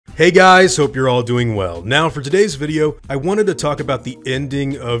Hey guys, hope you're all doing well. Now for today's video, I wanted to talk about the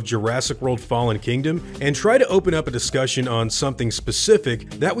ending of Jurassic World Fallen Kingdom and try to open up a discussion on something specific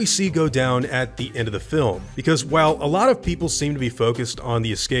that we see go down at the end of the film. Because while a lot of people seem to be focused on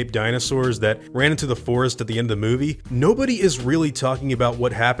the escaped dinosaurs that ran into the forest at the end of the movie, nobody is really talking about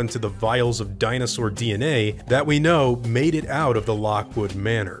what happened to the vials of dinosaur DNA that we know made it out of the Lockwood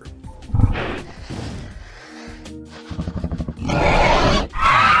Manor.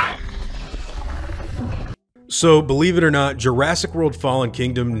 So, believe it or not, Jurassic World Fallen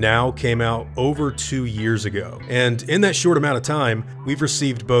Kingdom now came out over 2 years ago. And in that short amount of time, we've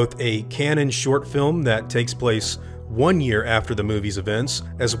received both a canon short film that takes place 1 year after the movie's events,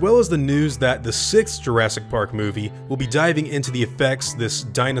 as well as the news that the 6th Jurassic Park movie will be diving into the effects this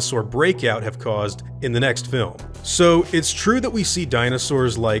dinosaur breakout have caused in the next film. So it's true that we see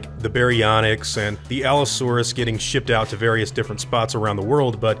dinosaurs like the Baryonyx and the Allosaurus getting shipped out to various different spots around the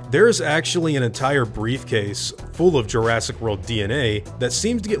world, but there is actually an entire briefcase full of Jurassic World DNA that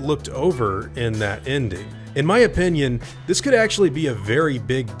seems to get looked over in that ending. In my opinion, this could actually be a very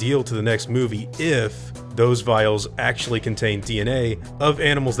big deal to the next movie if those vials actually contain DNA of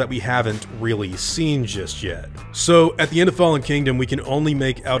animals that we haven't really seen just yet. So at the end of Fallen Kingdom, we can only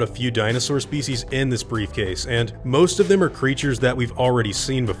make out a few dinosaur species in this briefcase, and most of them are creatures that we've already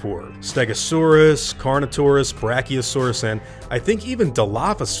seen before. Stegosaurus, Carnotaurus, Brachiosaurus, and I think even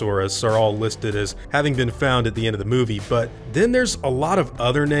Dilophosaurus are all listed as having been found at the end of the movie, but then there's a lot of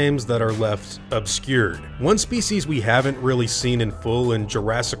other names that are left obscured. One species we haven't really seen in full in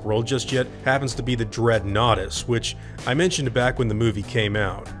Jurassic World just yet happens to be the Dreadnoughtus, which I mentioned back when the movie came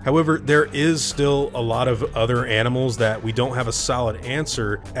out. However, there is still a lot of other animals that we don't have a solid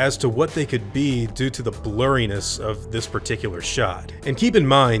answer as to what they could be due to the blurriness of this particular shot. And keep in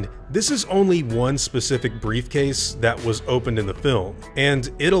mind, this is only one specific briefcase that was opened in the film,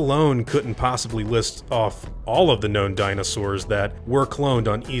 and it alone couldn't possibly list off all of the known dinosaurs that were cloned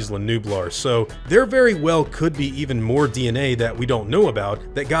on Isla Nublar, so there very well could be even more DNA that we don't know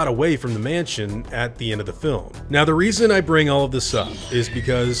about that got away from the mansion at the end of the film. Now, the reason I bring all of this up is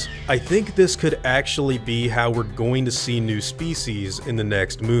because I think this could actually be how we're going to see new species in the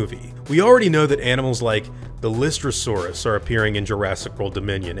next movie. We already know that animals like the Lystrosaurus are appearing in Jurassic World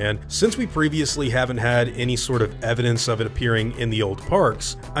Dominion, and since we previously haven't had any sort of evidence of it appearing in the old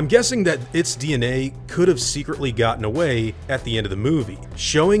parks, I'm guessing that its DNA could have secretly gotten away at the end of the movie.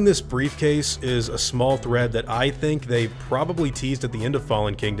 Showing this briefcase is a small thread that I think they probably teased at the end of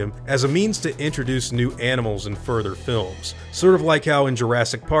Fallen Kingdom as a means to introduce new animals in further films. Sort of like how in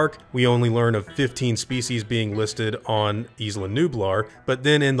Jurassic Park, we only learn of 15 species being listed on Isla Nublar, but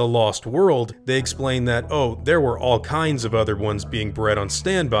then in The Lost World, they explain that, oh, there were all kinds of other ones being bred on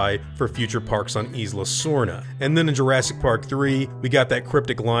standby for future parks on Isla Sorna. And then in Jurassic Park 3, we got that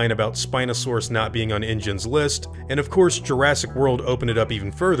cryptic line about Spinosaurus not being on InGen's list, and of course Jurassic World opened it up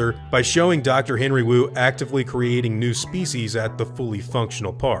even further by showing Dr. Henry Wu actively creating new species at the fully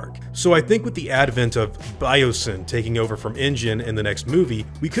functional park. So I think with the advent of Biosyn taking over from InGen in the next movie,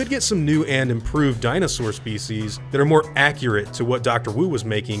 we could get some new and improved dinosaur species that are more accurate to what Dr. Wu was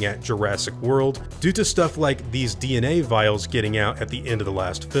making at Jurassic World, due to stuff like these DNA vials getting out at the end of the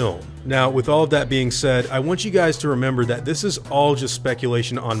last film. Now, with all of that being said, I want you guys to remember that this is all just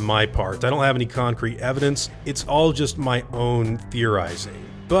speculation on my part. I don't have any concrete evidence. It's all just my own theorizing.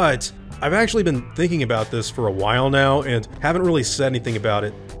 But I've actually been thinking about this for a while now and haven't really said anything about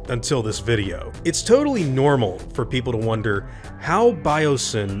it until this video. It's totally normal for people to wonder how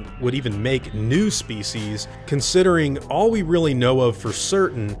Biosyn would even make new species, considering all we really know of for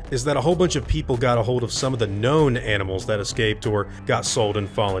certain is that a whole bunch of people got a hold of some of the known animals that escaped or got sold in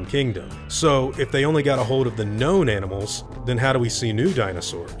Fallen Kingdom. So if they only got a hold of the known animals, then how do we see new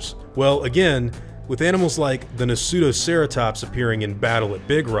dinosaurs? Well, again, with animals like the Nasutoceratops appearing in Battle at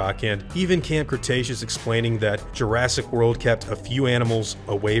Big Rock, and even Camp Cretaceous explaining that Jurassic World kept a few animals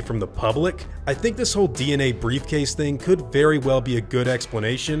away from the public, I think this whole DNA briefcase thing could very well be a good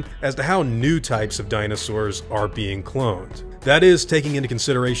explanation as to how new types of dinosaurs are being cloned. That is taking into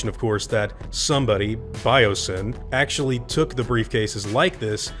consideration, of course, that somebody, Biosyn, actually took the briefcases like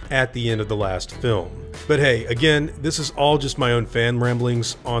this at the end of the last film. But hey, again, this is all just my own fan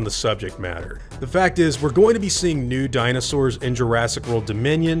ramblings on the subject matter. The fact is, we're going to be seeing new dinosaurs in Jurassic World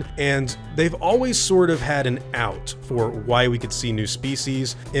Dominion, and they've always sort of had an out for why we could see new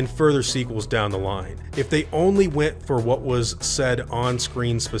species in further sequels down the line. If they only went for what was said on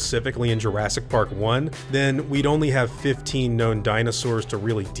screen specifically in Jurassic Park 1, then we'd only have 15 known dinosaurs to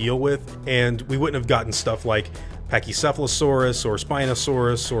really deal with, and we wouldn't have gotten stuff like Pachycephalosaurus or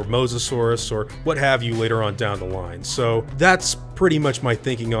Spinosaurus or Mosasaurus or what have you later on down the line. So that's pretty much my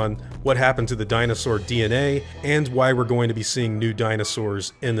thinking on what happened to the dinosaur DNA and why we're going to be seeing new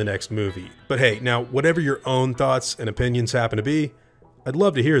dinosaurs in the next movie. But hey, now whatever your own thoughts and opinions happen to be, I'd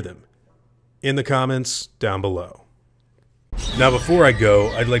love to hear them in the comments down below. Now before I go,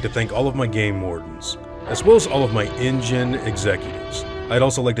 I'd like to thank all of my game wardens, as well as all of my InGen executives. I'd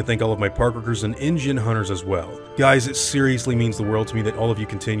also like to thank all of my park workers and InGen hunters as well. Guys, it seriously means the world to me that all of you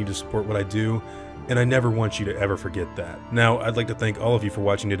continue to support what I do, and I never want you to ever forget that. Now, I'd like to thank all of you for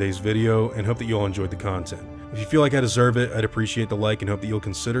watching today's video and hope that you all enjoyed the content. If you feel like I deserve it, I'd appreciate the like and hope that you'll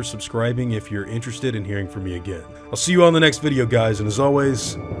consider subscribing if you're interested in hearing from me again. I'll see you all in the next video, guys, and as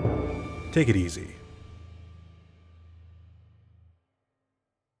always, take it easy.